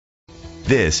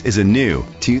This is a new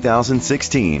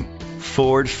 2016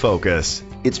 Ford Focus.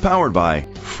 It's powered by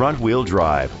front-wheel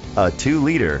drive, a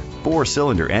 2-liter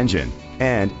 4-cylinder engine,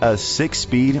 and a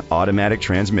 6-speed automatic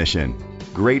transmission.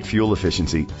 Great fuel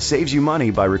efficiency saves you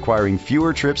money by requiring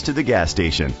fewer trips to the gas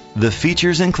station. The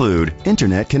features include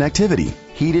internet connectivity,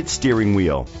 heated steering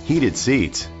wheel, heated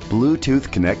seats, Bluetooth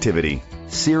connectivity,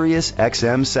 Sirius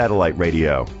XM satellite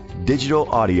radio, digital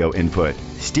audio input,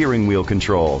 steering wheel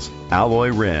controls,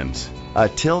 alloy rims, a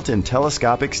tilt and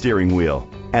telescopic steering wheel,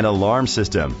 an alarm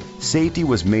system. Safety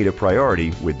was made a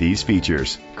priority with these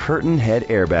features: curtain head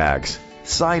airbags,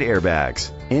 side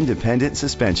airbags, independent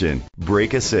suspension,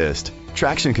 brake assist,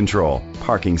 traction control,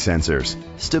 parking sensors,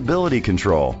 stability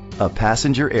control, a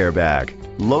passenger airbag,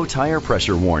 low tire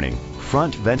pressure warning,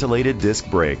 front ventilated disc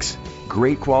brakes.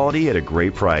 Great quality at a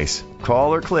great price.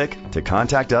 Call or click to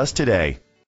contact us today.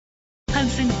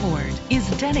 Hudson Ford is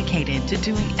dedicated to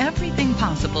doing everything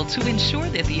possible to ensure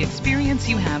that the experience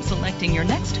you have selecting your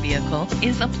next vehicle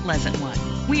is a pleasant one.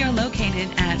 We are located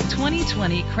at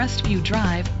 2020 Crestview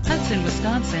Drive, Hudson,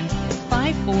 Wisconsin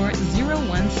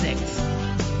 54016.